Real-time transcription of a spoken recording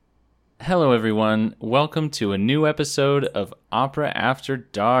Hello, everyone. Welcome to a new episode of Opera After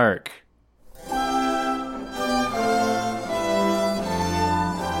Dark.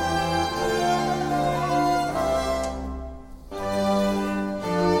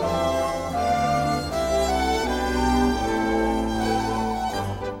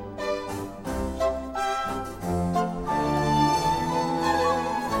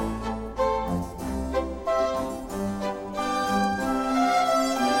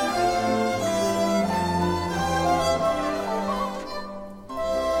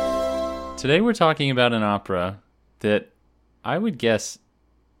 Today we're talking about an opera that I would guess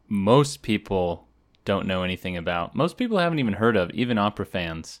most people don't know anything about. Most people haven't even heard of, even opera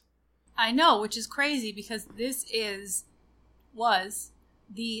fans. I know, which is crazy because this was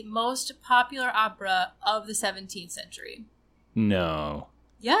the most popular opera of the 17th century. No.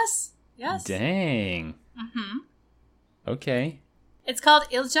 Yes. Dang. Mm-hmm. Okay. It's called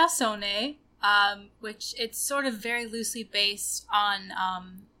Il Giassone, which it's sort of very loosely based on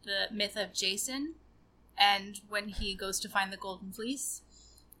the myth of Jason and when he goes to find the Golden Fleece.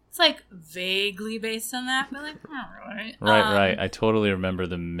 It's like vaguely based on that, but like, not really. Right. I totally remember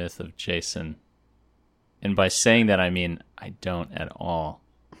the myth of Jason. And by saying that, I mean, I don't at all.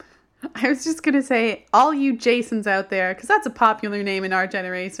 I was just going to say, all you Jasons out there, because that's a popular name in our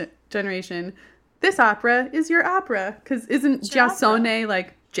generation, this opera is your opera. Because isn't Giassone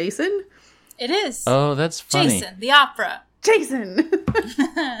like Jason? It is. Oh, that's funny. Jason, the opera. Jason!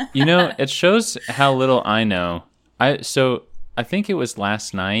 You know, it shows how little I know. I think it was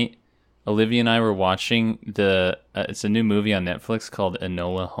last night, Olivia and I were watching it's a new movie on Netflix called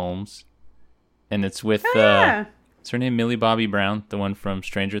Enola Holmes. And it's with, is her name Millie Bobby Brown, the one from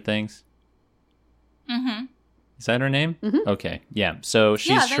Stranger Things? Mm-hmm. Is that her name? Mm-hmm. Okay, yeah. So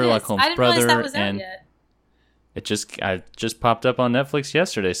she's Sherlock Holmes' brother. That was and yet. it just popped up on Netflix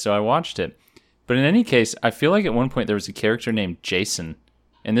yesterday, so I watched it. But in any case, I feel like at one point there was a character named Jason,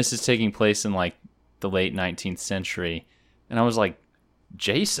 and this is taking place in like the late 19th century. And I was like,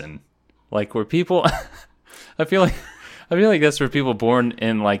 Jason? Like, were people I feel like that's for people born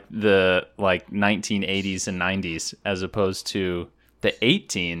in like the 1980s and 90s as opposed to the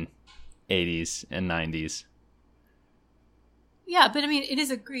 1880s and 90s. Yeah, but I mean, it is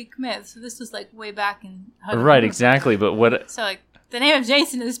a Greek myth, so this was like way back in... Right, exactly. But what... So like, the name of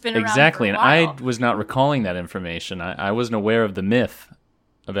Jason has been around exactly, for a and while. I was not recalling that information. I wasn't aware of the myth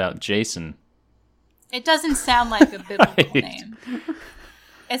about Jason. It doesn't sound like a biblical Right. name.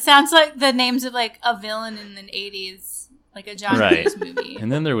 It sounds like the names of like a villain in the 80s, like a John Right. Hughes movie.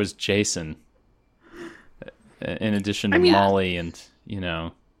 And then there was Jason, in addition to Molly and, you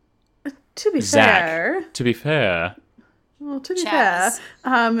know, To be Zach. fair... To be fair, Well, to be Chaz.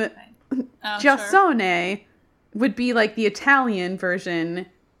 fair, Oh, Giassone would be like the Italian version,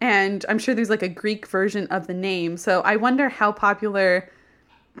 and I'm sure there's like a Greek version of the name. So I wonder how popular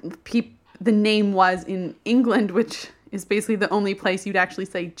the name was in England, which is basically the only place you'd actually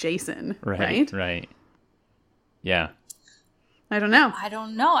say Jason, right? Right. Yeah. I don't know. I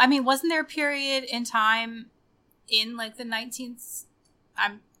don't know. I mean, wasn't there a period in time in like the 19th?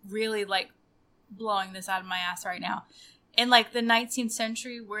 I'm really like blowing this out of my ass right now. In like the 19th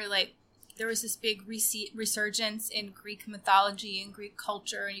century where like there was this big resurgence in Greek mythology and Greek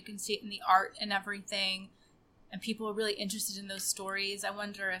culture, and you can see it in the art and everything. And people were really interested in those stories. I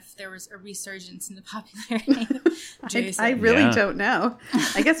wonder if there was a resurgence in the popularity of Jason. I really don't know.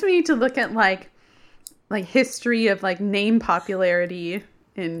 I guess we need to look at like history of like name popularity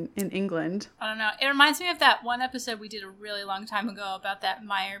in England. I don't know. It reminds me of that one episode we did a really long time ago about that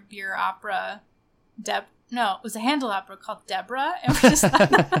Meyerbeer opera. No, it was a Handel opera called Deborah. And we just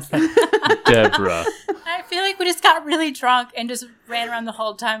Deborah. I feel like we just got really drunk and just ran around the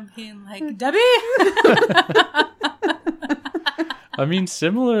whole time being like, Debbie! I mean,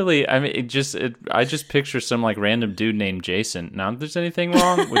 similarly, I mean, I just picture some like random dude named Jason. Not that there's anything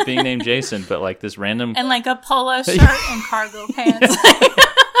wrong with being named Jason, but like this random, And like a polo shirt and cargo pants.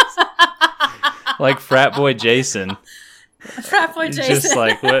 like frat boy Jason. Frat boy Jason. Just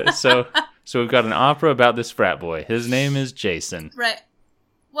like what? So we've got an opera about this frat boy. His name is Jason. Right.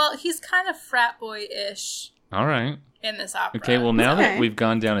 Well, he's kind of frat boy-ish All right. in this opera. Okay. Well, now that Okay. we've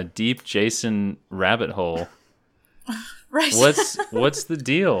gone down a deep Jason rabbit hole, Right. what's the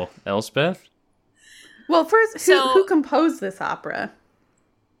deal, Elspeth? Well, first, So- who composed this opera?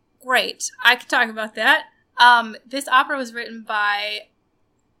 Great. I can talk about that. This opera was written by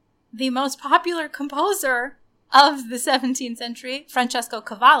the most popular composer of the 17th century, Francesco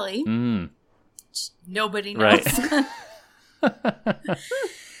Cavalli. Nobody knows.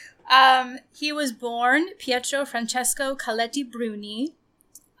 Right. He was born Pietro Francesco Caletti Bruni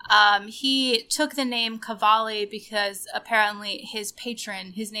He took the name Cavalli because apparently his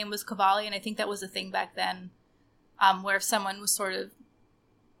patron, his name was Cavalli, and I think that was a thing back then, where if someone was sort of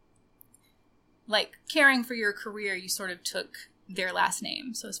like caring for your career, you sort of took their last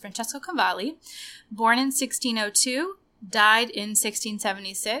name. So it's Francesco Cavalli, born in 1602, died in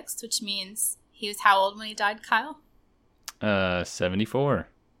 1676, which means he was how old when he died, Kyle? 74.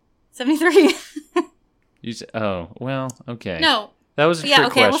 73. Oh, well, okay. No. That was a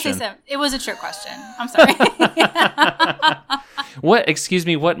trick question. We'll say 7. It was a trick question. I'm sorry. What? Excuse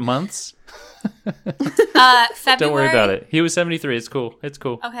me, what months? February. Don't worry about it. He was 73. It's cool. It's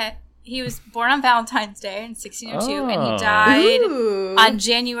cool. Okay. He was born on Valentine's Day in 1602, and Oh. he died Ooh. on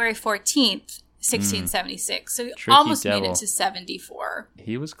January 14th, 1676. So he Tricky almost made devil. it to 74.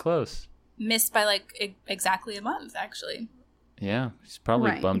 He was close. Missed by like exactly a month, actually. Yeah, he's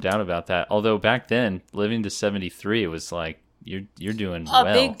probably Right. bummed out about that. Although back then, living to 73, it was like, you're doing A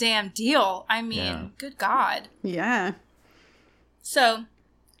well. big damn deal. I mean, Yeah. good God. Yeah. So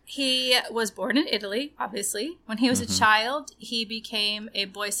he was born in Italy, obviously. When he was a child, he became a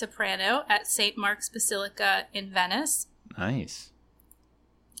boy soprano at St. Mark's Basilica in Venice. Nice.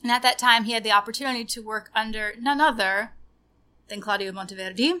 And at that time, he had the opportunity to work under none other than Claudio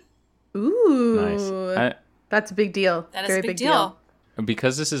Monteverdi. Ooh. Nice. That's a big deal. That is Very a big deal.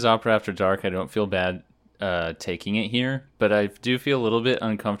 Because this is Opera After Dark, I don't feel bad taking it here, but I do feel a little bit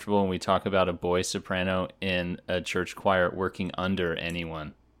uncomfortable when we talk about a boy soprano in a church choir working under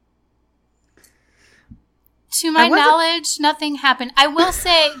anyone. To my I wasn't- knowledge, nothing happened. I will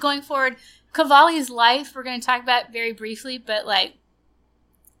say, going forward, Cavalli's life, we're going to talk about very briefly, but, like,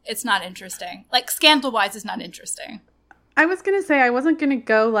 it's not interesting. Like, scandal-wise, it's not interesting. I was going to say I wasn't going to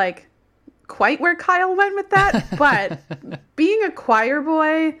go like quite where Kyle went with that, but being a choir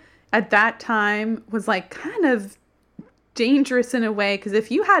boy at that time was like kind of dangerous in a way, because if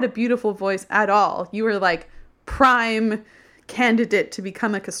you had a beautiful voice at all, you were like prime candidate to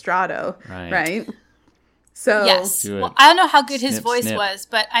become a castrato, right? So Yes. Do it. Well, I don't know how good his Snip, voice snip. was,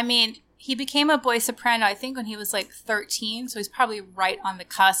 but, I mean, he became a boy soprano, I think, when he was, like, 13, so he's probably right on the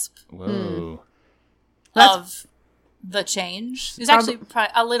cusp Whoa. That's- of the change. He was Prob- actually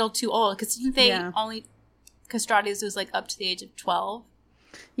probably a little too old, because didn't they Yeah. only castratis was like up to the age of 12?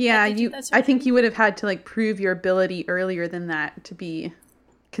 yeah, I think that's I think you would have had to like prove your ability earlier than that to be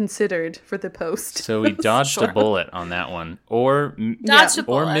considered for the post. So we dodged a Sure. bullet on that one. Or Dodged a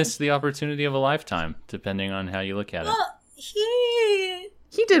or bullet. missed the opportunity of a lifetime, depending on how you look at it. Well, he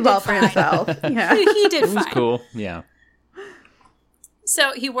He did well for fine. himself. Yeah. he did It was fine. cool. Yeah.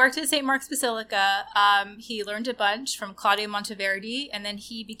 So he worked at St. Mark's Basilica. He learned a bunch from Claudio Monteverdi, and then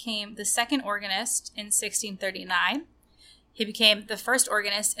he became the second organist in 1639. He became the first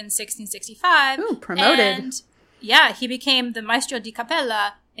organist in 1665. Ooh, promoted. And yeah, he became the Maestro di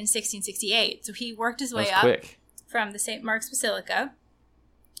Cappella in 1668. So he worked his That way was up quick. from the St. Mark's Basilica.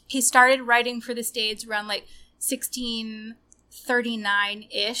 He started writing for the stage around like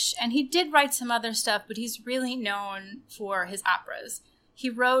 1639-ish, and he did write some other stuff, but he's really known for his operas. He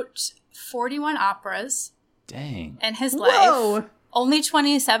wrote 41 operas Dang. in his life. Whoa. Only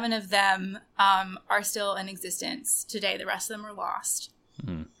 27 of them are still in existence today. The rest of them are lost.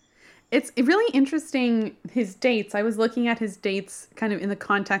 It's really interesting, his dates. I was looking at his dates kind of in the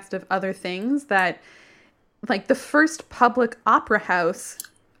context of other things, that like the first public opera house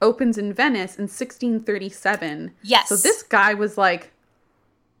opens in Venice in 1637. Yes. So this guy was like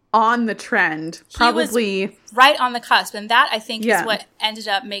on the trend, was- probably. Right on the cusp. And that, I think, Yeah. is what ended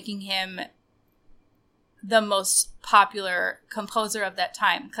up making him the most popular composer of that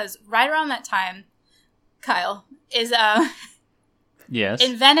time. Because right around that time, Kyle, is Yes.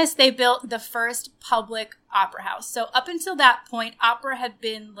 in Venice, they built the first public opera house. So up until that point, opera had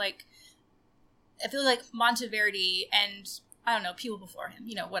been like, I feel like Monteverdi and, I don't know, people before him,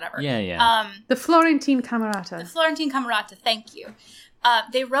 you know, whatever. Yeah. The Florentine The Camerata. Florentine Camerata, thank you.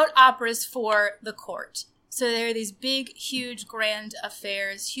 They wrote operas for the court. So there are these big, huge, grand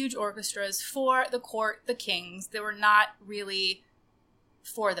affairs, huge orchestras for the court, the kings. They were not really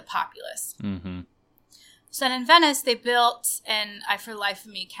for the populace. Mm-hmm. So then in Venice, they built, and I for the life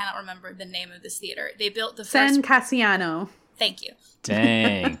of me cannot remember the name of this theater. They built the first. San Cassiano. Thank you.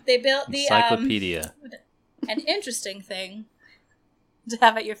 Dang. They built the Encyclopedia. an interesting thing to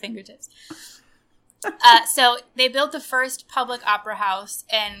have at your fingertips. So they built the first public opera house,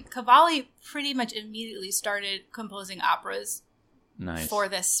 and Cavalli pretty much immediately started composing operas Nice. for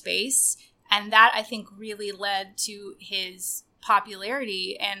this space. And that, I think, really led to his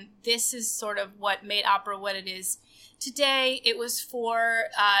popularity. And this is sort of what made opera what it is today. It was for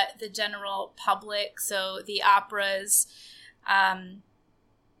the general public. So the operas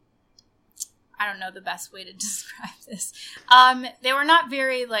I don't know the best way to describe this. They were not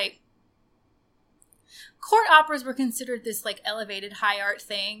very, like, court operas were considered this, like, elevated high art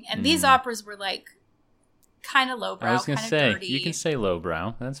thing, and these operas were, like, kind of lowbrow, I was going to say, dirty. you can say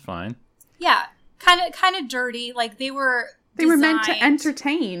lowbrow. That's fine. Yeah, kind of dirty. Like, they were meant to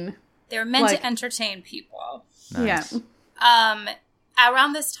entertain. They were meant to entertain people. Nice. Yeah.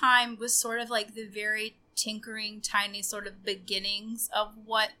 Around this time was sort of like the very tinkering, tiny sort of beginnings of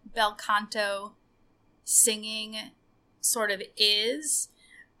what bel canto singing sort of is.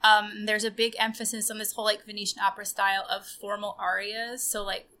 There's a big emphasis on this whole, like, Venetian opera style of formal arias. So,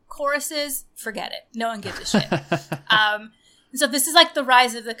 like, choruses, forget it. No one gives a shit. So this is, like, the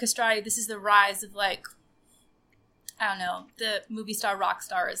rise of the castrati. This is the rise of, like, I don't know, the movie star, rock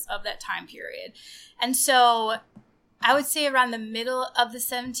stars of that time period. And so I would say around the middle of the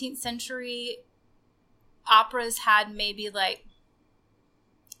 17th century, operas had maybe, like,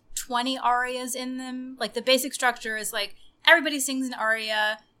 20 arias in them. Like, the basic structure is, like, everybody sings an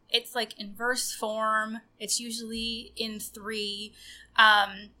aria. It's, like, in verse form. It's usually in 3.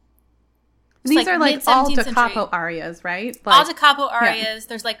 These are, like, all da capo arias, right? Like, all da capo arias. Yeah.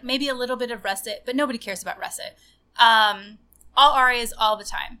 There's, like, maybe a little bit of recit, but nobody cares about recit. All arias all the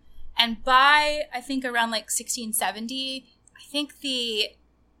time. And by, I think, around, like, 1670, I think the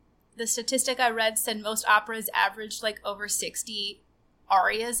statistic I read said most operas averaged, like, over 60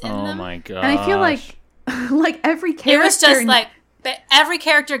 arias in them. Oh, my God. And I feel like every character... It was just, like, every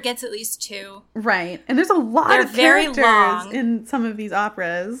character gets at least 2. Right. And there's a lot of characters in some of these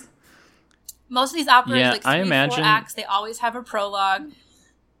operas. Most of these operas, like, 3-4 acts, they always have a prologue.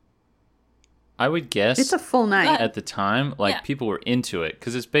 I would guess it's a full night at the time. Like, people were into it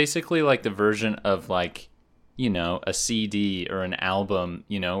because it's basically like the version of, like, you know, a CD or an album,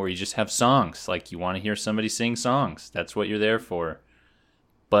 you know, where you just have songs. Like, you want to hear somebody sing songs. That's what you're there for.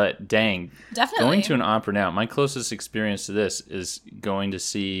 But dang, definitely going to an opera now. My closest experience to this is going to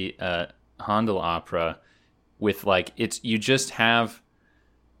see a Handel opera with, like, you just have,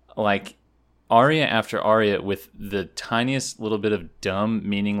 like, aria after aria with the tiniest little bit of dumb,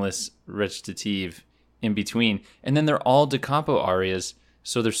 meaningless recitative in between, and then they're all da capo arias,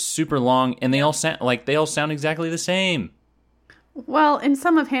 so they're super long, and they all sound exactly the same. Well, in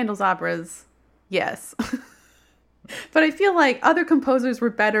some of Handel's operas, yes. But I feel like other composers were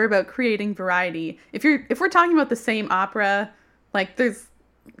better about creating variety. If we're talking about the same opera, like, there's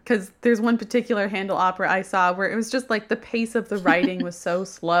one particular Handel opera I saw where it was just, like, the pace of the writing was so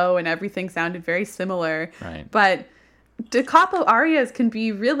slow and everything sounded very similar. Right. But da capo arias can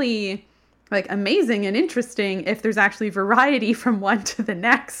be really, like, amazing and interesting if there's actually variety from one to the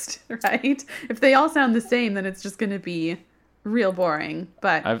next, right? If they all sound the same, then it's just going to be real boring.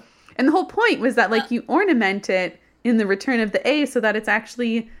 And the whole point was that, like, you ornament it in the return of the A so that it's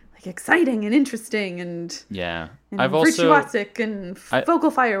actually, like, exciting and interesting and virtuosic and vocal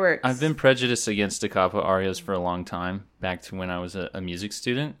fireworks. I've been prejudiced against da capo arias for a long time, back to when I was a music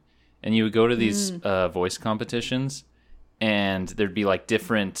student. And you would go to these voice competitions, and there'd be, like,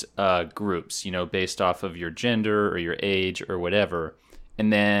 different groups, you know, based off of your gender or your age or whatever.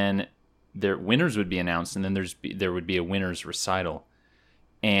 And then their winners would be announced, and then there would be a winner's recital.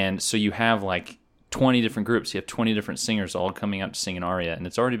 And so you have, like, 20 different groups. You have 20 different singers all coming up to sing an aria, and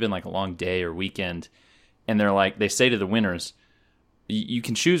it's already been, like, a long day or weekend. And they say to the winners, you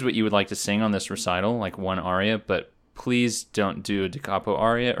can choose what you would like to sing on this recital, like one aria, but please don't do a da capo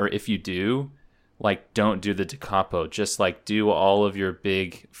aria, or if you do, like, don't do the da capo. Just, like, do all of your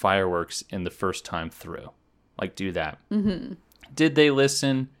big fireworks in the first time through. Like, do that. Mm-hmm. Did they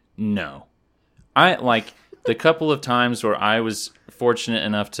listen? No. The couple of times where I was fortunate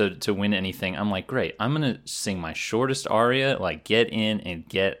enough to win anything, I'm like, great, I'm going to sing my shortest aria, like, get in and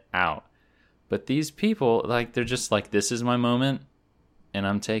get out. But these people, like, they're just like, this is my moment, and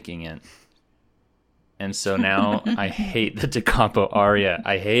I'm taking it. And so now I hate the da capo aria.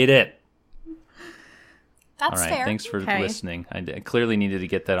 I hate it. That's all right, fair. Thanks for listening. I clearly needed to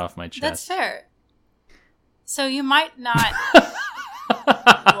get that off my chest. That's fair. So you might not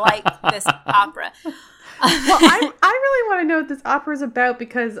like this opera. Well, I really want to know what this opera is about,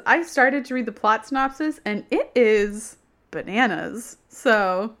 because I started to read the plot synopsis and it is bananas.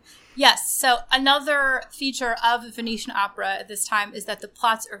 So yes, so another feature of the Venetian opera at this time is that the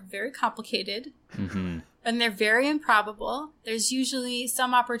plots are very complicated, and they're very improbable. There's usually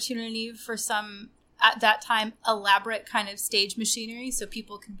some opportunity for some, at that time, elaborate kind of stage machinery, so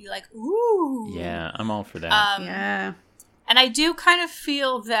people can be like, ooh. Yeah, I'm all for that. Yeah. And I do kind of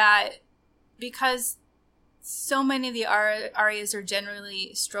feel that because so many of the arias are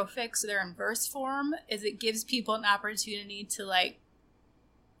generally strophic, so they're in verse form, is it gives people an opportunity to, like,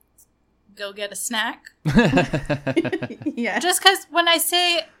 go get a snack. Yeah. Just because when I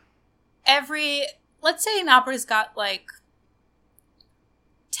say let's say an opera's got like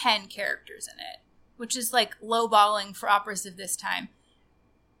 10 characters in it, which is like lowballing for operas of this time.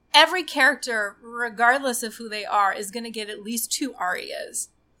 Every character, regardless of who they are, is going to get at least 2 arias.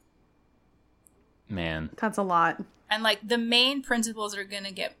 Man. That's a lot. And like the main principals are going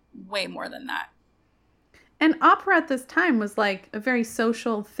to get way more than that. And opera at this time was like a very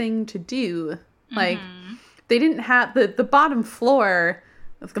social thing to do. Like they didn't have the bottom floor,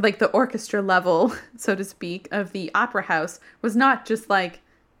 like the orchestra level, so to speak, of the opera house was not just like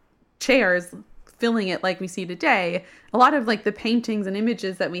chairs filling it like we see today. A lot of like the paintings and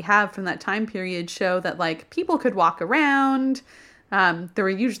images that we have from that time period show that like people could walk around. There were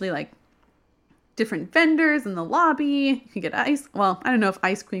usually like different vendors in the lobby. You could get ice. Well, I don't know if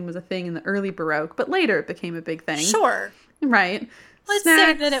ice cream was a thing in the early Baroque, but later it became a big thing. Sure. Right. Let's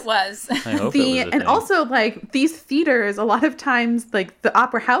Snacks. say that it was. I hope it was a And thing. also like these theaters, a lot of times like the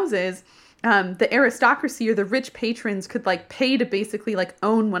opera houses, the aristocracy or the rich patrons could like pay to basically like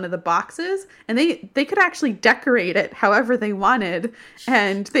own one of the boxes, and they could actually decorate it however they wanted,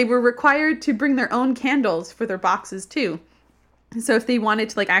 and they were required to bring their own candles for their boxes too. So if they wanted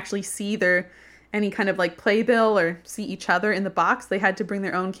to like actually see any kind of like playbill or see each other in the box, they had to bring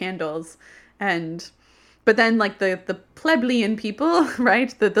their own candles. But then like the plebeian people,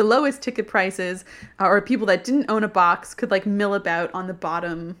 right, the lowest ticket prices or people that didn't own a box could like mill about on the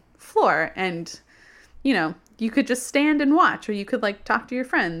bottom floor, and you could just stand and watch, or you could like talk to your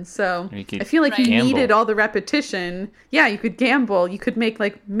friends. So I feel like you gamble. needed all the repetition. Yeah, you could gamble, you could make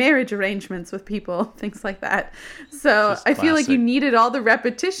like marriage arrangements with people, things like that. So Just I feel like you classic. needed all the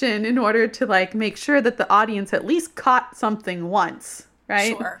repetition in order to like make sure that the audience at least caught something once,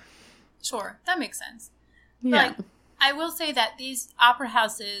 right? Sure. That makes sense. Yeah. But, like, I will say that these opera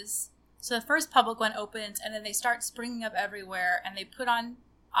houses, so the first public one opens and then they start springing up everywhere, and they put on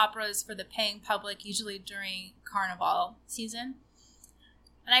operas for the paying public, usually during Carnival season.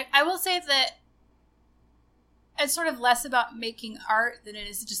 And I will say that it's sort of less about making art than it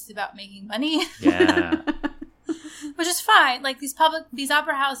is just about making money, Yeah. which is fine. Like these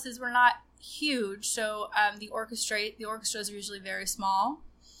opera houses were not huge, so the orchestras are usually very small.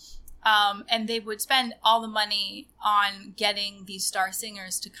 And they would spend all the money on getting these star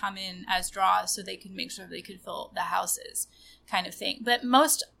singers to come in as draws so they could make sure they could fill the houses, kind of thing. But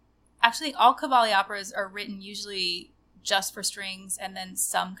actually all Cavalli operas are written usually just for strings and then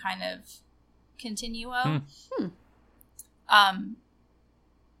some kind of continuo.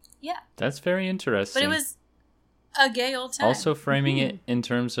 Yeah. That's very interesting. But it was a gay old time. Also framing it in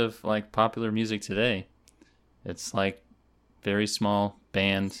terms of like popular music today. It's like very small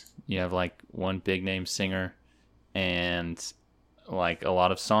band. You have like one big name singer and like a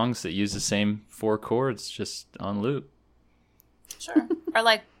lot of songs that use the same 4 chords just on loop. Sure. Or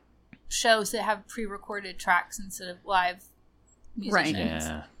like shows that have pre-recorded tracks instead of live musicians. Right.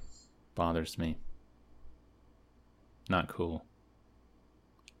 Yeah. Bothers me. Not cool.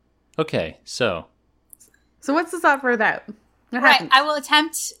 Okay, so So what's this opera about? What Right. happens? I will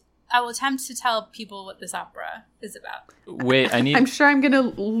attempt to tell people what this opera is about. wait, I need I'm sure I'm going to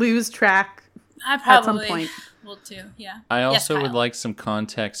lose track I at some probably point. will too. Yeah. I Yes, also would Kyle. like some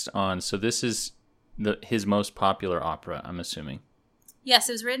context on, so this is his most popular opera, I'm assuming. Yes,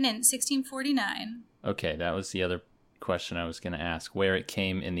 it was written in 1649. Okay, that was the other question I was going to ask, where it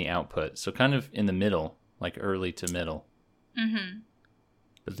came in the output. So kind of in the middle, like early to middle. Mm-hmm.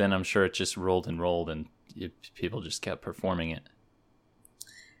 But then I'm sure it just rolled and people just kept performing it.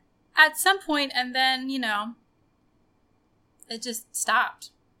 At some point, and then, it just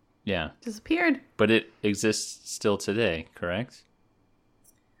stopped. Yeah, Disappeared. but it exists still today, correct?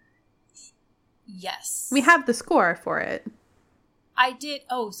 Yes. We have the score for it. I did.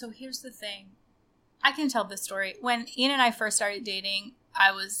 Oh, so here's the thing. I can tell this story. When Ian and I first started dating,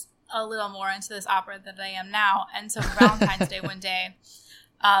 I was a little more into this opera than I am now. And so for Valentine's Day one day,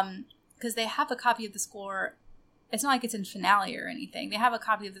 because they have a copy of the score. It's not like it's in finale or anything. They have a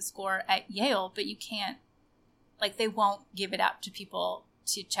copy of the score at Yale, but you can't, they won't give it out to people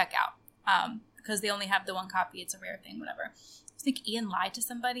to check out because they only have the one copy. It's a rare thing, whatever. I think Ian lied to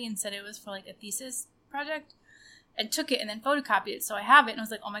somebody and said it was for a thesis project and took it and then photocopied it. So I have it and I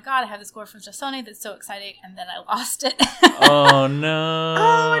was like, oh my God, I have the score from Giassone. That's so exciting. And then I lost it. Oh no.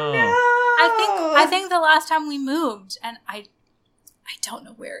 Oh no! I think the last time we moved, and I don't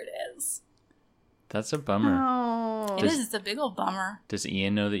know where it is. That's a bummer. Oh. It is. It's a big old bummer. Does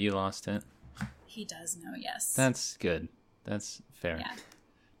Ian know that you lost it? He does know, yes. That's good. That's fair. Yeah.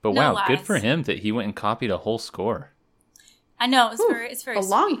 But No wow, good lies. for him that he went and copied a whole score. I know it's Ooh, very a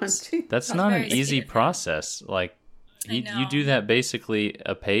long sweet. one too. That's not an very easy sweet. process. Like, I you know. do that basically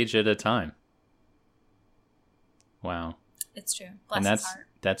a page at a time. Wow. It's true. Bless And his heart.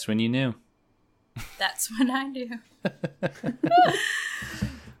 that's when you knew. That's what I do.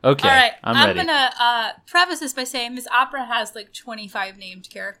 Okay, All right, I'm ready. gonna preface this by saying this opera has like 25 named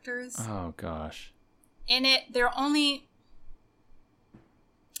characters Oh gosh. in it. I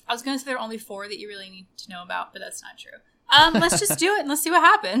was gonna say there are only 4 that you really need to know about, but that's not true. Let's just do it and let's see what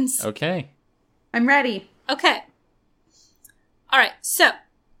happens. Okay. I'm ready. Okay. All right. So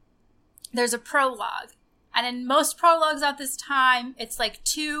there's a prologue, and in most prologues at this time, it's like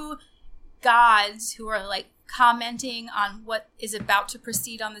 2 gods who are like commenting on what is about to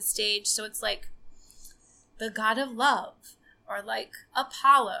proceed on the stage. So it's like the god of love or like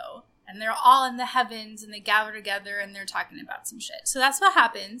Apollo, and they're all in the heavens and they gather together and they're talking about some shit. So that's what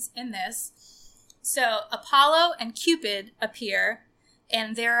happens in this. So Apollo and Cupid appear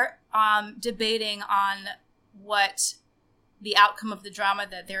and they're debating on what the outcome of the drama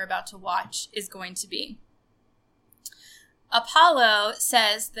that they're about to watch is going to be. Apollo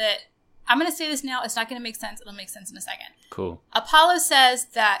says that, I'm going to say this now, it's not going to make sense, it'll make sense in a second. Cool. Apollo says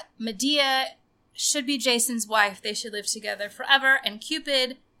that Medea should be Jason's wife, they should live together forever, and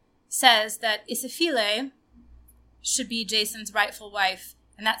Cupid says that Isiphile should be Jason's rightful wife,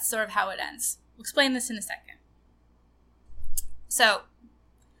 and that's sort of how it ends. We'll explain this in a second. So,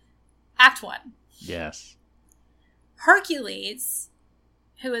 Act 1. Yes. Hercules,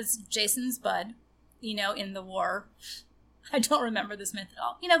 who is Jason's bud, in the war. I don't remember this myth at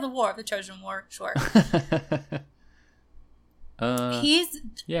all. The war, the Trojan War, sure. He's,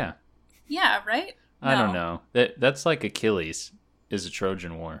 yeah. yeah, right? I don't know. That's like Achilles is a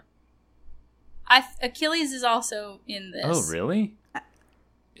Trojan War. Achilles is also in this. Oh, really?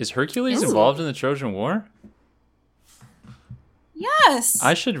 Is Hercules Ooh. involved in the Trojan War? Yes.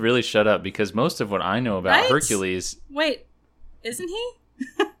 I should really shut up because most of what I know about Right? Hercules Wait, isn't he?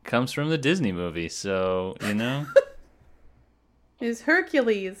 comes from the Disney movie, so, Is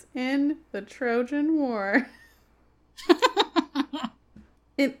Hercules in the Trojan War?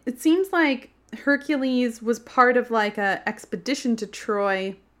 It seems like Hercules was part of like a expedition to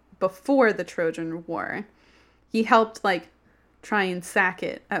Troy before the Trojan War. He helped like try and sack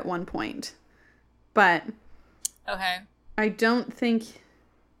it at one point. But Okay. I don't think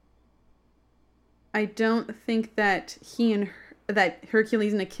that that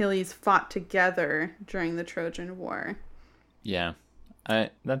Hercules and Achilles fought together during the Trojan War. yeah.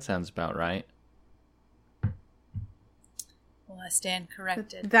 That sounds about right. Well, I stand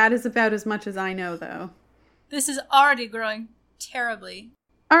corrected. That is about as much as I know, though. This is already growing terribly.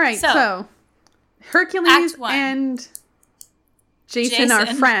 All right, So, so Hercules Act 1. and Jason are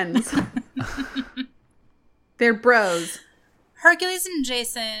Jason. friends. They're bros. Hercules and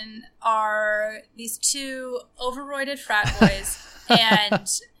Jason are these 2 overroided frat boys, and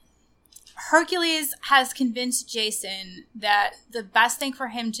Hercules has convinced Jason that the best thing for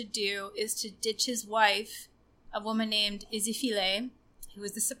him to do is to ditch his wife, a woman named Isiphile, who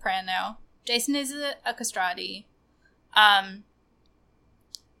is the soprano. Jason is a castrati.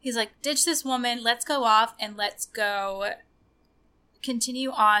 He's like, ditch this woman, let's go off, and let's go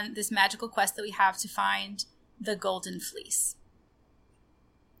continue on this magical quest that we have to find the Golden Fleece.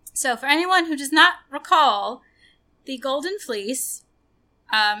 So for anyone who does not recall, the Golden Fleece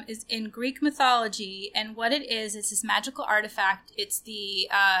is in Greek mythology, and what it is this magical artifact. It's the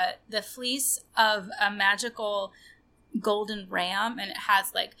fleece of a magical golden ram, and it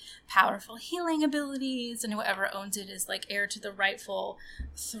has like powerful healing abilities, and whoever owns it is like heir to the rightful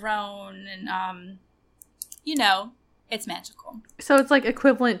throne, and it's magical. So it's like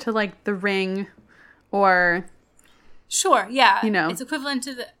equivalent to like the ring or Sure, yeah. It's equivalent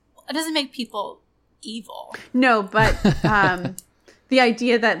to it doesn't make people evil. no, but the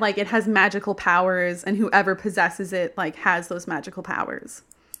idea that like it has magical powers and whoever possesses it like has those magical powers.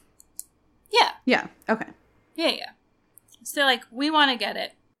 Yeah. Yeah, okay. Yeah. So they're like, we want to get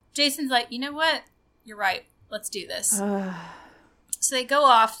it. Jason's like, you know what? You're right. Let's do this. So they go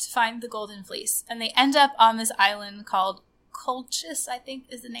off to find the Golden Fleece, and they end up on this island called Colchis, I think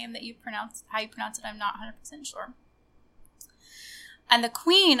is the name that how you pronounce it. I'm not 100% sure. And the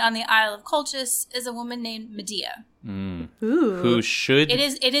queen on the Isle of Colchis is a woman named Medea. Ooh. Who should It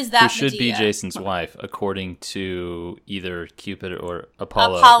is that who should Medea. be Jason's wife, according to either Cupid or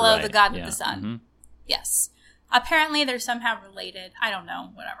Apollo. Apollo, right? the god Yeah. of the sun. Mhm. Yes. Apparently they're somehow related. I don't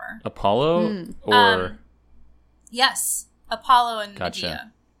know. Whatever. Apollo or Yes. Apollo and Gotcha.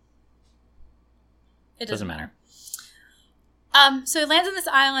 Medea. It Doesn't doesn't matter. So he lands on this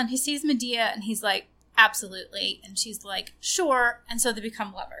island. He sees Medea, and he's like, absolutely. And she's like, sure. And so they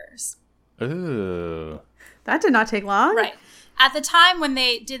become lovers. Ooh. That did not take long. Right. At the time when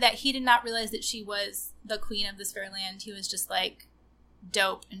they did that, he did not realize that she was the queen of this fairyland. He was just like,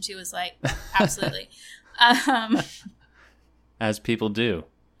 dope. And she was like, absolutely. As people do.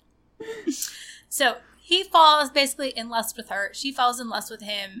 So he falls basically in lust with her. She falls in lust with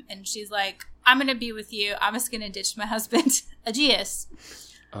him. And she's like, I'm going to be with you. I'm just going to ditch my husband, Aegeus.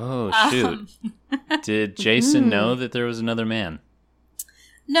 Oh, shoot. Did Jason know that there was another man?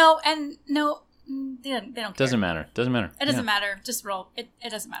 No, and no, they don't care. Doesn't matter. Doesn't matter. It doesn't matter. Just roll. It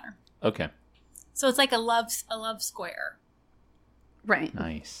doesn't matter. Okay. So it's like a love square Right.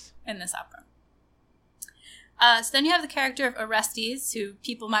 Nice. in this opera. So then you have the character of Orestes, who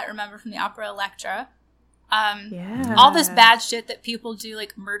people might remember from the opera Electra. Yeah. All this bad shit that people do,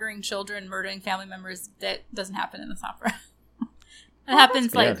 like murdering children, murdering family members, that doesn't happen in this opera. It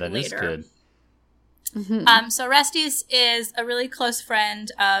happens like that later. is good. Mm-hmm. So Orestes is a really close friend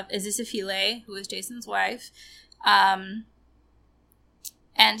of Isiphile, who is Jason's wife. And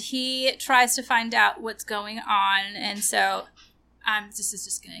he tries to find out what's going on. And so this is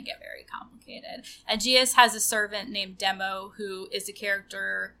just going to get very complicated. Aegeus has a servant named Demo, who is a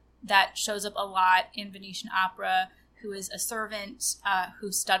character that shows up a lot in Venetian opera, who is a servant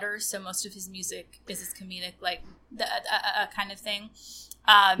who stutters. So most of his music is this comedic, like, kind of thing.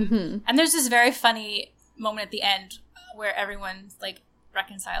 And there's this very funny moment at the end where everyone like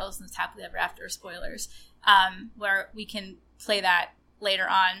reconciles and it's happily ever after, spoilers, where we can play that later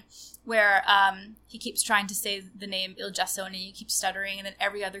on, where he keeps trying to say the name Il Giassone and he keeps stuttering, and then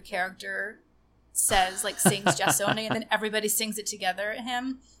every other character sings Giassone, and then everybody sings it together at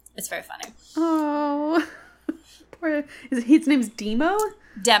him. It's very funny. Oh. Poor, his name's Demo?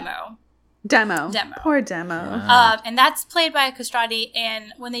 Demo. Poor Demo. Wow. And that's played by a castrati,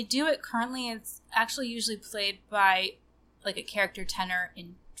 and when they do it currently, it's actually usually played by like a character tenor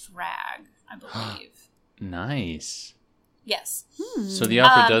in drag, I believe. Nice. Yes. So the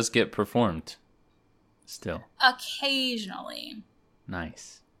opera does get performed still. Occasionally.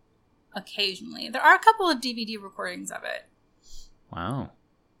 Nice. There are a couple of DVD recordings of it Wow.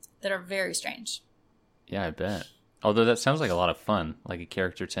 that are very strange. Yeah, I bet. Although that sounds like a lot of fun, like a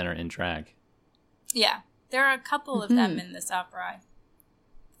character tenor in drag. Yeah. There are a couple of them in this opera, I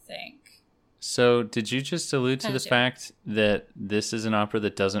think. So did you just allude to the fact that this is an opera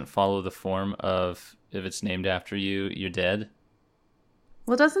that doesn't follow the form of if it's named after you, you're dead?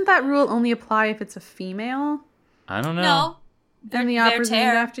 Well, doesn't that rule only apply if it's a female? I don't know. No. And the opera's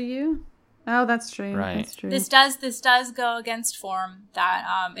named after you? Oh, that's true. Right. That's true. This does go against form,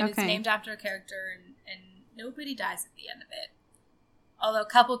 that it is named after a character and nobody dies at the end of it. Although a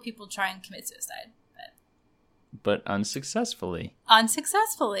couple of people try and commit suicide. But unsuccessfully.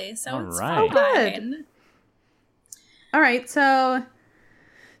 Unsuccessfully, so All it's right. fine. All right, so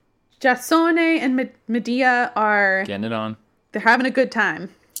Giassone and Medea are Getting it on. they're having a good time.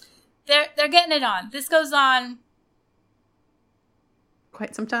 They're getting it on. This goes on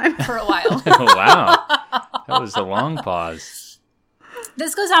Quite some time. for a while. Oh, wow. That was a long pause.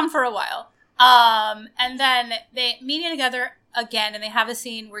 This goes on for a while. And then they meet together again, and they have a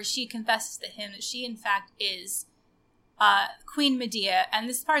scene where she confesses to him that she, in fact, is Queen Medea. And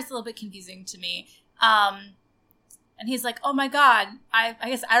this part's a little bit confusing to me. And he's like, oh my God, I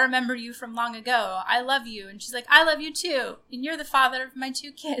guess I remember you from long ago. I love you. And she's like, I love you too. And you're the father of my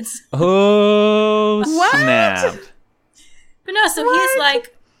 2 kids. Oh, What? snap. But no, so he's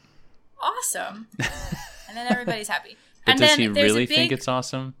like, awesome. And then everybody's happy. But And does then he there's really a big, think it's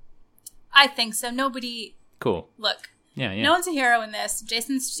awesome? I think so. Nobody, Cool. look, Yeah, yeah. no one's a hero in this.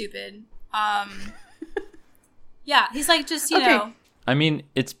 Jason's stupid. Yeah, he's like just, you Okay. know, I mean,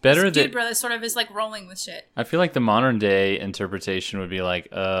 it's better this dude that... brother sort of is like rolling with shit. I feel like the modern day interpretation would be like,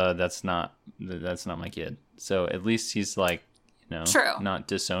 that's not my kid. So at least he's like, you know, True. not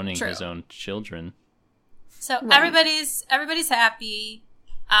disowning True. his own children. So Right. everybody's happy.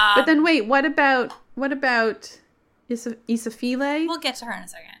 But then wait, what about Isaphile? We'll get to her in a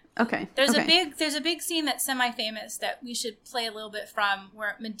second. Okay. There's okay. a big scene that's semi-famous that we should play a little bit from,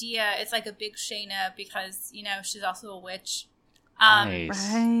 where Medea, it's like a big Shayna because, you know, she's also a witch.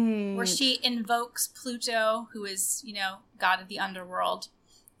 Nice. Right. Where she invokes Pluto, who is, you know, god of the underworld,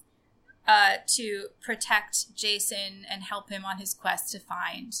 to protect Jason and help him on his quest to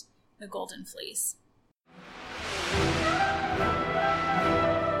find the Golden Fleece.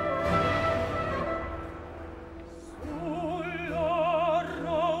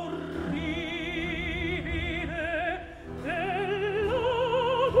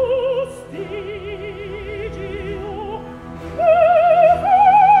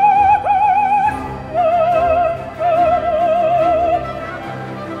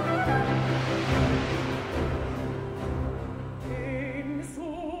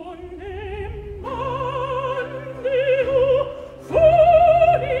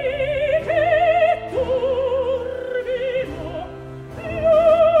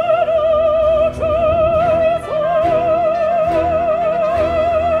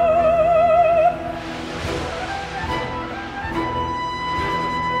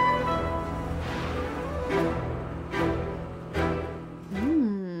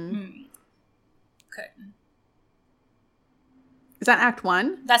 curtain. Is that Act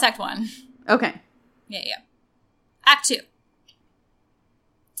 1? That's Act 1. Okay. Yeah. Act 2.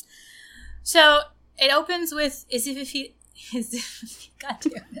 So it opens with God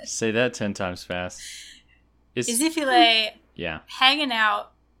damn it. Say that 10 times fast. Izifile Yeah. hanging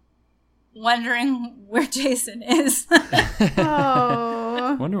out, wondering where Jason is.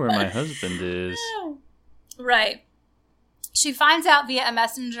 Oh. Wonder where my husband is. Right. She finds out via a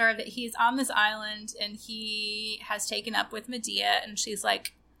messenger that he's on this island and he has taken up with Medea, and she's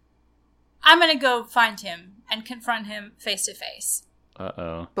like, I'm going to go find him and confront him face to face.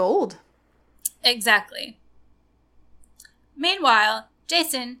 Uh-oh. Bold. Exactly. Meanwhile,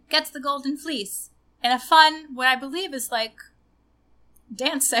 Jason gets the golden fleece in a fun, what I believe is like,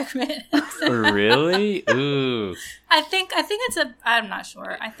 dance segment. Really? Ooh. I think it's I'm not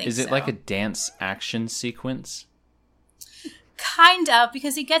sure. I think Is it so. like a dance action sequence? Kind of,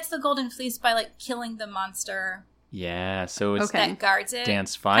 because he gets the golden fleece by like killing the monster Yeah, so it's Okay. that guards it.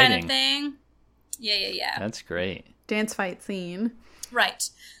 dance Kind fighting. of thing. Yeah. That's great. Dance fight scene. Right.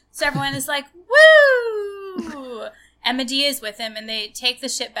 So everyone is like, woo! And Medea is with him, and they take the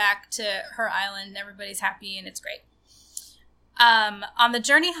ship back to her island, and everybody's happy, and it's great. On the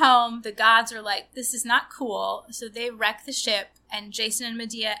journey home, the gods are like, this is not cool. So they wreck the ship, and Jason and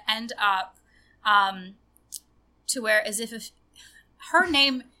Medea end up to where, as if her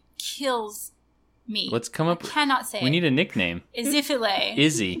name kills me. Let's come up. I cannot say We it. need a nickname. Izifile.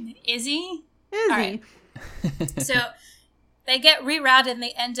 Izzy. Izzy? Izzy. right. So they get rerouted and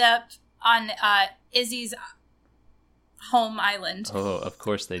they end up on Izzy's home island. Oh, of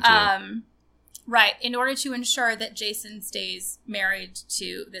course they do. Right, in order to ensure that Jason stays married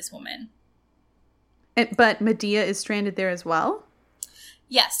to this woman. But Medea is stranded there as well?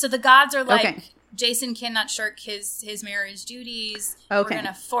 Yes, so the gods are like, Okay. Jason cannot shirk his marriage duties. Okay. We're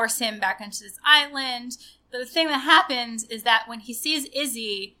going to force him back onto this island. But the thing that happens is that when he sees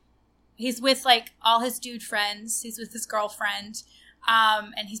Izzy, he's with like all his dude friends. He's with his girlfriend.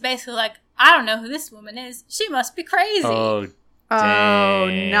 And he's basically like, I don't know who this woman is. She must be crazy. Oh, Oh,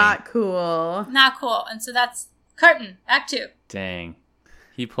 dang. not cool. Not cool. And so that's curtain, act 2. Dang.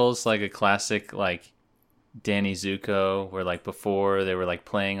 He pulls like a classic like Danny Zuko where like before they were like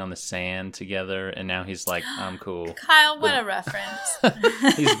playing on the sand together and now he's like, I'm cool. Kyle, what a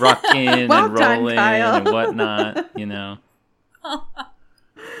reference. He's rocking Well and done, rolling Kyle. and whatnot, you know.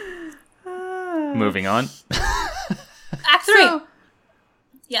 Moving on. Act 3. So,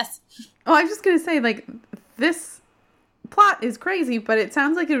 Yes. oh, I was just going to say, like, this plot is crazy, but it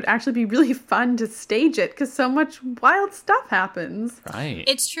sounds like it would actually be really fun to stage it because so much wild stuff happens. Right.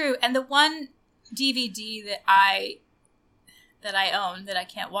 It's true. And the one DVD that I own that I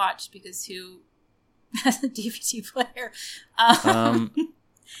can't watch because who has a DVD player?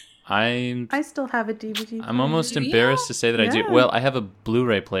 I still have a DVD. I'm almost Do you? embarrassed to say that I do. Yeah. Well, I have a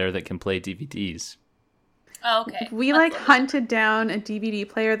Blu-ray player that can play DVDs. Oh, okay. We like hunted down a DVD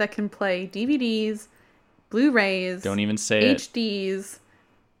player that can play DVDs, Blu-rays, Don't even say it. HDs,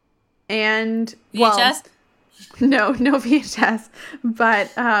 and well, VHS? no VHS, but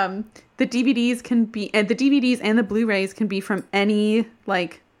the DVDs can be, and the DVDs and the Blu-rays can be from any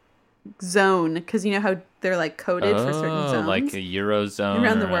like zone because you know how they're like coded for certain zones, like a Eurozone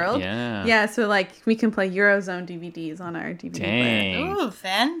around the or world. Yeah. So like we can play Eurozone DVDs on our DVD player. Dang. Ooh,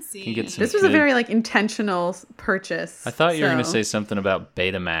 fancy. Can get some This was a good- very like intentional purchase. I thought you were going to so- say something about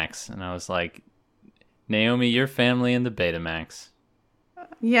Betamax, and I was like, Naomi, your family and the Betamax.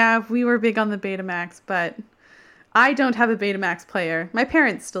 Yeah, we were big on the Betamax, but I don't have a Betamax player. My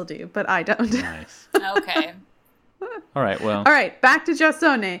parents still do, but I don't. Nice. Okay. All right, well, All right, back to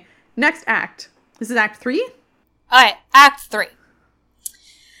Jasone. Next act. This is Act 3? All right, Act 3.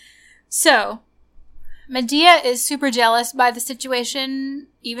 So, Medea is super jealous by the situation,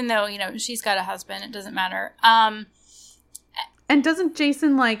 even though, you know, she's got a husband. It doesn't matter. And doesn't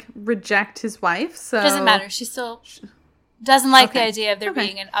Jason, like, reject his wife? So It doesn't matter. She still doesn't like the Okay. idea of there Okay.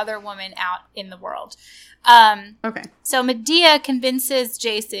 being another woman out in the world. Okay. So Medea convinces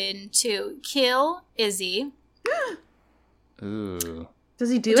Jason to kill Izzy. ooh. Does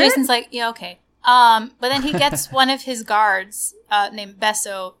he do Jason's it? like, yeah, okay. But then he gets one of his guards named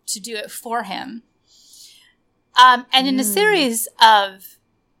Besso to do it for him. And in a series of,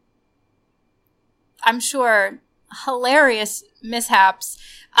 I'm sure, hilarious mishaps,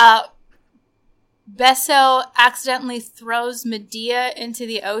 Besso accidentally throws Medea into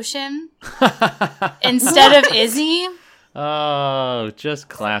the ocean instead of Izzy. Oh, just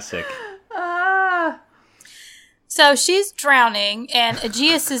classic. Ah. So she's drowning, and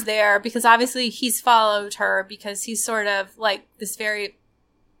Aegeus is there because obviously he's followed her because he's sort of like this very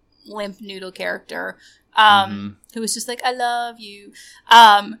limp noodle character, who was just like, I love you.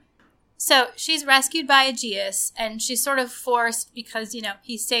 So she's rescued by Aegeus, and she's sort of forced because, you know,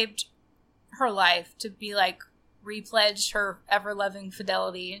 he saved her life to be like, repledged her ever-loving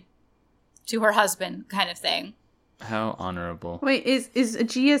fidelity to her husband kind of thing. How honorable. Wait, is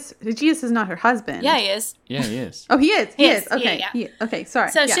Aegeus is not her husband? Yeah, he is. Yeah, he is. Oh, he is. He is. Okay. Yeah. Okay,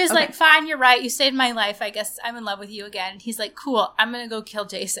 sorry. So Yeah, she's okay. like, fine, you're right. You saved my life. I guess I'm in love with you again. He's like, cool. I'm going to go kill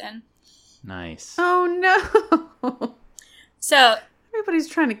Jason. Nice. Oh, no. So Everybody's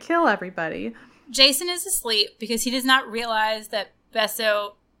trying to kill everybody. Jason is asleep because he does not realize that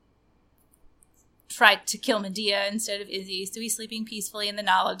Besso tried to kill Medea instead of Izzy. So he's sleeping peacefully in the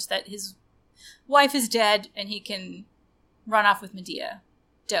knowledge that his wife is dead and he can run off with Medea.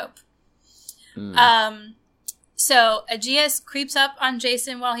 Dope. So Aegeus creeps up on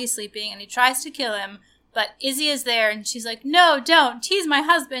Jason while he's sleeping and he tries to kill him, but Izzy is there and she's like, no, don't. He's my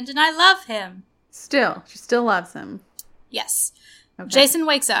husband and I love him. She still loves him. Yes. Okay. Jason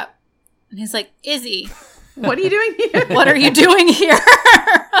wakes up and he's like, Izzy, What are you doing here? what are you doing here?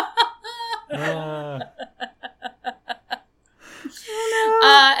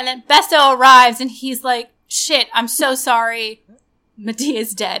 And then Besto arrives and he's like, shit, I'm so sorry.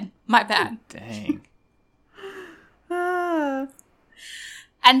 Medea's dead. My bad. Dang. Ah.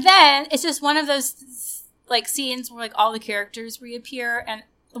 And then it's just one of those like scenes where like all the characters reappear. And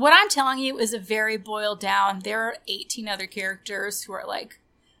what I'm telling you is a very boiled down. There are 18 other characters who are like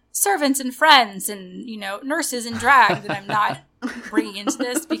servants and friends and, you know, nurses and drag that I'm not bringing into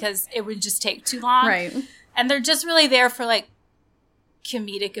this because it would just take too long. Right. And they're just really there for like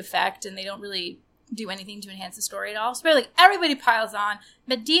comedic effect and they don't really do anything to enhance the story at all. So like everybody piles on.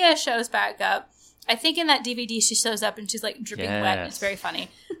 Medea shows back up. I think in that DVD she shows up and she's like dripping wet. And it's very funny.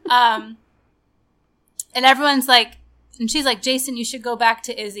 And everyone's like, and she's like, Jason, you should go back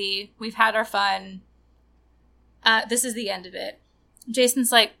to Izzy. We've had our fun. This is the end of it.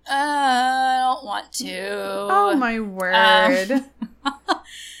 Jason's like, I don't want to. Oh my word.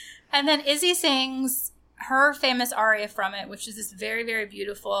 And then Izzy sings her famous aria from it, which is this very, very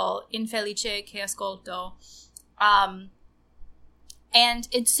beautiful Infelice che ascolto. And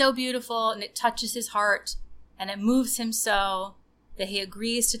it's so beautiful and it touches his heart and it moves him so that he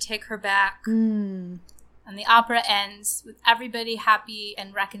agrees to take her back. Mm. And the opera ends with everybody happy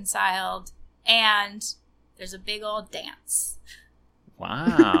and reconciled and there's a big old dance.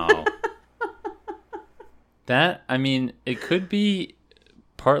 Wow. That, I mean, it could be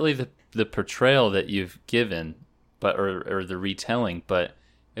partly the portrayal that you've given, but or the retelling, but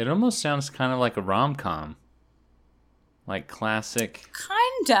it almost sounds kind of like a rom-com. Like classic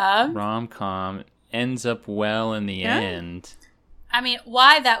Kinda. rom-com, ends up well in the end. I mean,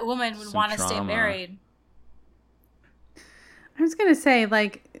 why that woman would Some want to stay drama. married. I was going to say,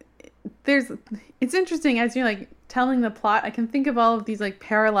 like, it's interesting as you're, like, telling the plot. I can think of all of these, like,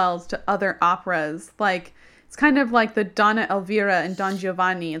 parallels to other operas. Like, it's kind of like the Donna Elvira in Don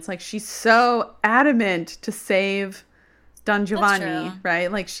Giovanni. It's like she's so adamant to save Don Giovanni, right?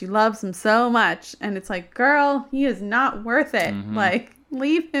 Like, she loves him so much. And it's like, girl, he is not worth it. Mm-hmm. Like,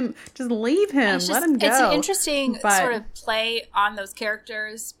 leave him. Just leave him. Let him go. It's an interesting But- sort of play on those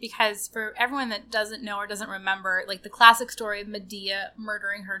characters because for everyone that doesn't know or doesn't remember, like the classic story of Medea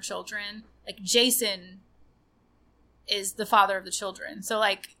murdering her children, like Jason is the father of the children. So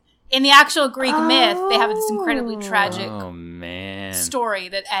like in the actual Greek myth, they have this incredibly tragic Oh, man. story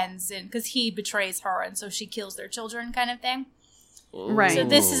that ends in because he betrays her and so she kills their children kind of thing. Right. So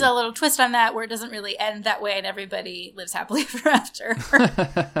this is a little twist on that where it doesn't really end that way and everybody lives happily ever after.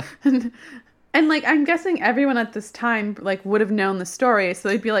 And like, I'm guessing everyone at this time like would have known the story, so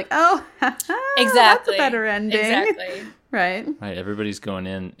they'd be like, "Oh, Exactly. that's a better ending." Exactly. Right. Right, everybody's going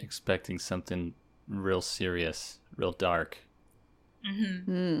in expecting something real serious, real dark.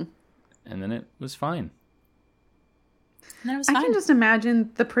 Mm-hmm. Mm. And then it was fine. And then it was I fine. can just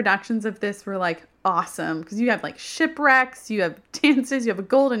imagine the productions of this were like awesome because you have like shipwrecks, you have dances, you have a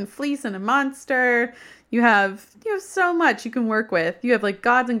golden fleece and a monster, you have so much you can work with. You have like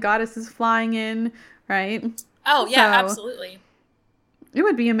gods and goddesses flying in, right? Oh, yeah, So- absolutely. It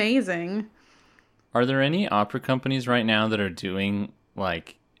would be amazing. Are there any opera companies right now that are doing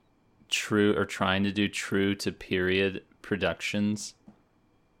like true or trying to do true to period productions?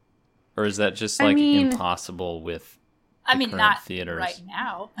 Or is that just I like mean- impossible with I the mean, current not theaters? right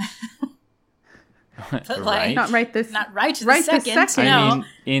now. Right? But, like, Not right this. Not right this Right this second. second. No. I mean,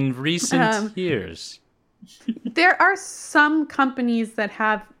 in recent years. There are some companies that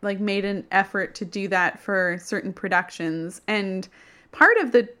have like made an effort to do that for certain productions, and part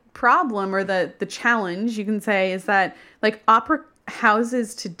of the problem or the challenge you can say is that like opera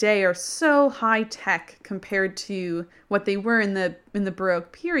houses today are so high tech compared to what they were in the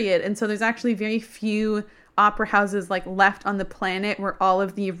Baroque period, and so there's actually very few opera houses like left on the planet where all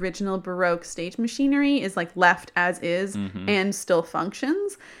of the original Baroque stage machinery is like left as is and still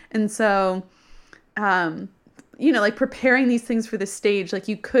functions. And so like preparing these things for the stage, like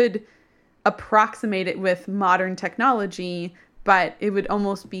you could approximate it with modern technology, but it would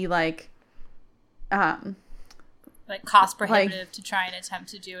almost be like cost prohibitive to try and attempt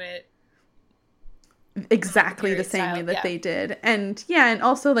to do it exactly the same way that they did. And and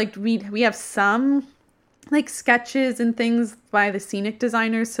also like we have some like sketches and things by the scenic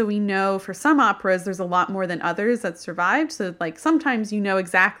designers, so we know for some operas there's a lot more than others that survived. So like sometimes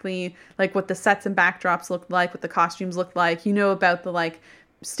exactly like what the sets and backdrops looked like, what the costumes looked like, about the like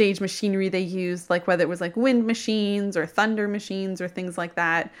stage machinery they used, like whether it was like wind machines or thunder machines or things like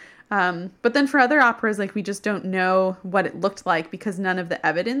that. But then for other operas, like we just don't know what it looked like because none of the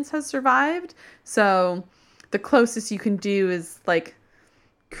evidence has survived. So the closest you can do is like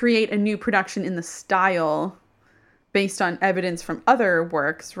create a new production in the style based on evidence from other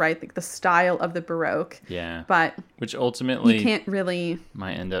works, right? Like the style of the Baroque. Yeah. But which ultimately you can't really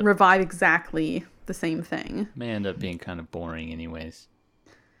might end up revive exactly the same thing. May end up being kind of boring anyways.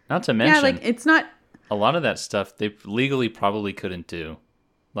 Not to mention, like it's not a lot of that stuff they legally probably couldn't do.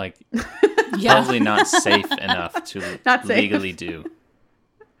 Like probably not safe enough to legally do.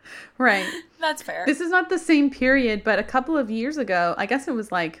 Right. That's fair. This is not the same period, but a couple of years ago, I guess it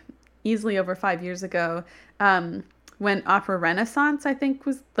was like easily over 5 years ago, when Opera Renaissance, I think,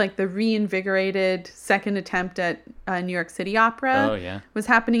 was like the reinvigorated second attempt at New York City Opera was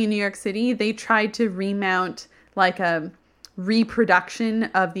happening in New York City. They tried to remount like a reproduction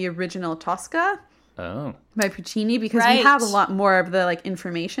of the original Tosca by Puccini, because we have a lot more of the like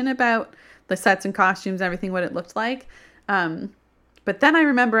information about the sets and costumes, everything, what it looked like. But then I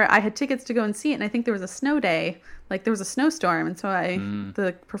remember I had tickets to go and see it, and I think there was a snow day, like there was a snowstorm, and so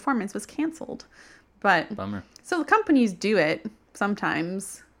the performance was canceled. But bummer. So the companies do it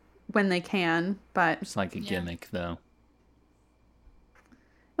sometimes when they can, but it's like a gimmick though.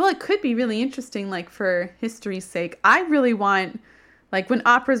 Well, it could be really interesting, like for history's sake. I really want, like when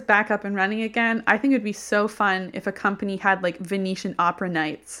opera's back up and running again, I think it would be so fun if a company had like Venetian opera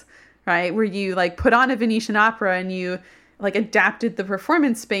nights, right? Where you like put on a Venetian opera and you like adapted the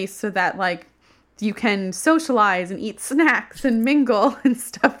performance space so that like you can socialize and eat snacks and mingle and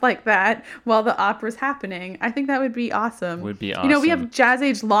stuff like that while the opera's happening. I think that would be awesome. Would be awesome. We have Jazz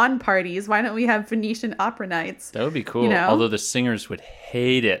Age lawn parties. Why don't we have Venetian opera nights? That would be cool. Although the singers would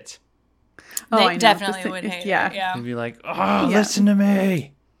hate it. They definitely would hate it. Yeah. They'd be like, listen to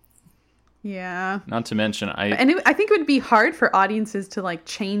me. Yeah. Not to mention, I think it would be hard for audiences to like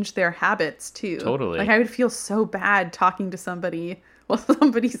change their habits too. Totally. Like I would feel so bad talking to somebody while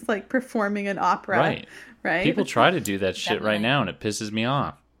somebody's like performing an opera. Right. People try to do that shit right now, and it pisses me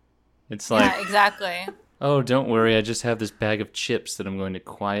off. It's like, yeah, exactly. Oh, don't worry, I just have this bag of chips that I'm going to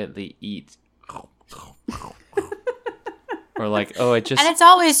quietly eat. Or like, and it's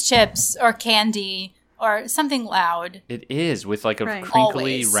always chips or candy or something loud. It is, with like a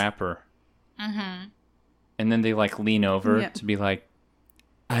crinkly wrapper. Mm-hmm. And then they like lean over to be like,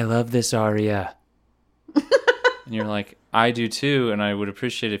 I love this aria. And you're like, I do too, and I would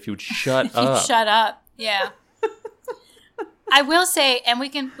appreciate it if you would shut up. Shut up. Yeah. I will say, and we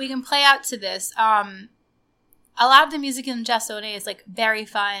can play out to this. A lot of the music in Giasone is like very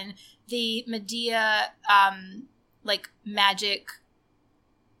fun. The Medea like magic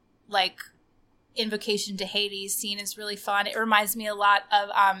like invocation to Hades scene is really fun. It reminds me a lot of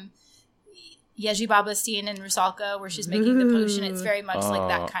Yeji Baba's scene in Rusalka where she's making the potion. It's very much like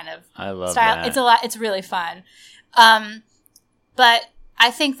that kind of style. That. It's really fun. But I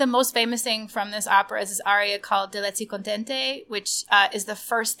think the most famous thing from this opera is this aria called Delezzi Contente, which is the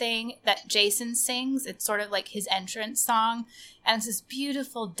first thing that Jason sings. It's sort of like his entrance song. And it's this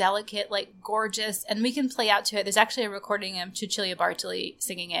beautiful, delicate, like gorgeous, and we can play out to it. There's actually a recording of Cecilia Bartoli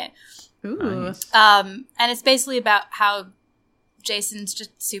singing it. Ooh. Nice. And it's basically about how Jason's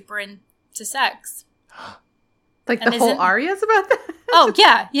just super into sex. Like the whole aria is about that? Oh,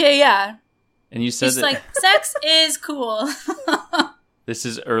 yeah. And you said he's that like, sex is cool. This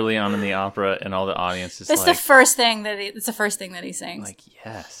is early on in the opera, and all the audience is it's like... It's the first thing that he sings. Like,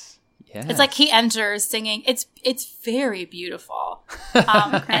 yes. It's like he enters singing. It's very beautiful.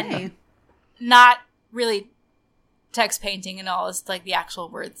 And not really text painting and all. It's like the actual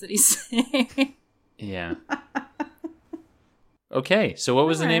words that he's saying. Yeah. Okay, so what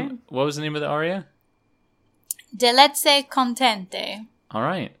was the name? What was the name of the aria? Delezzi Contente. All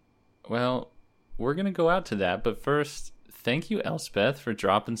right. Well, we're going to go out to that, but first, thank you, Elspeth, for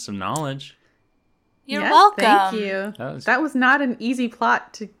dropping some knowledge. You're Yes, welcome. Thank you. That That was- was not an easy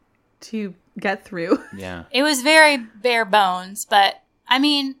plot to get through. Yeah. It was very bare bones, but I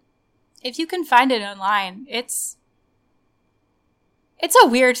mean, if you can find it online, it's a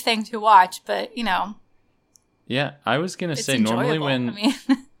weird thing to watch, but you know, Yeah, I was going to it's say, enjoyable. normally when I mean,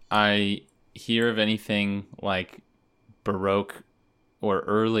 I hear of anything like Baroque or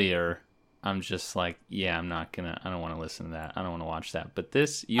earlier, I'm just like, yeah, I don't want to listen to that. I don't want to watch that. But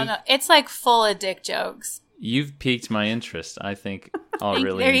this, oh no, it's like full of dick jokes. you've piqued my interest. I think I'll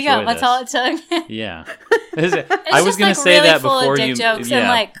really there you enjoy go. That's this. all it took. Yeah. I was just, going like, to say really that full of before dick you, jokes yeah, and,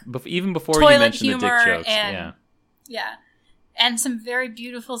 like, even before you toilet mentioned the dick humor jokes. and- Yeah. Yeah, and some very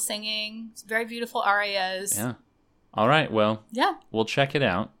beautiful singing, very beautiful arias. Yeah. All right. Well, Yeah. we'll check it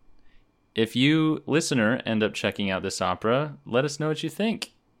out. If you, listener, end up checking out this opera, let us know what you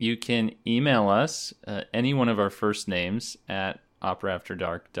think. You can email us any one of our first names at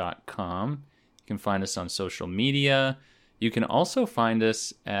operaafterdark.com. You can find us on social media. You can also find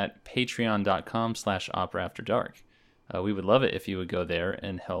us at patreon.com/operaafterdark. We would love it if you would go there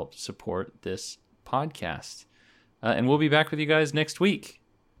and help support this podcast. And we'll be back with you guys next week.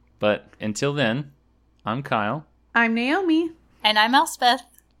 But until then, I'm Kyle. I'm Naomi. And I'm Elspeth.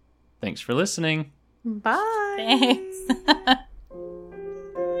 Thanks for listening. Bye. Thanks.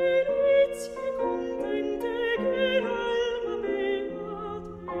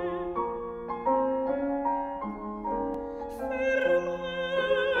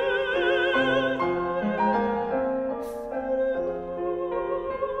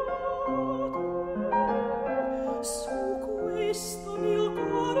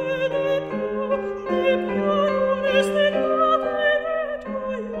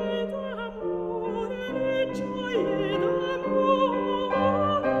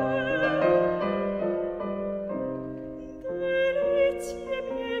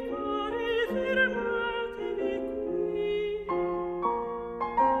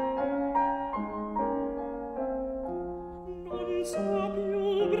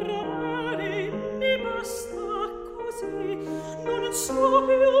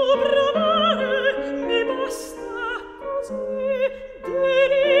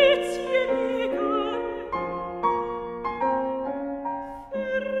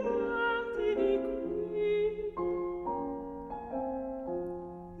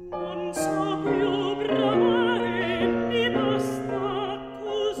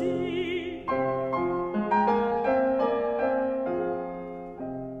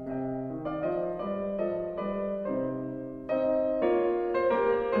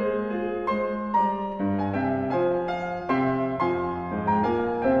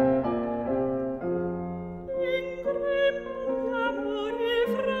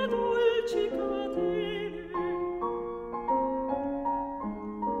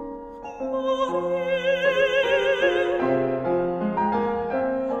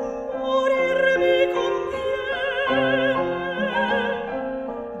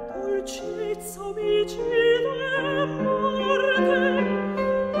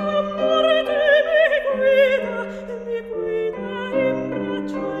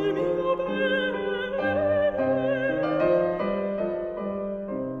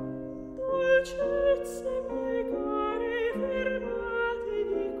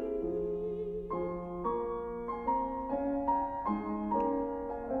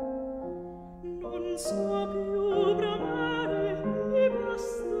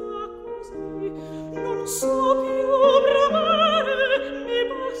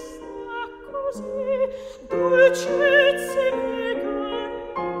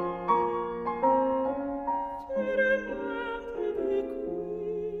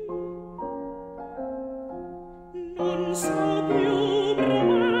 Non so più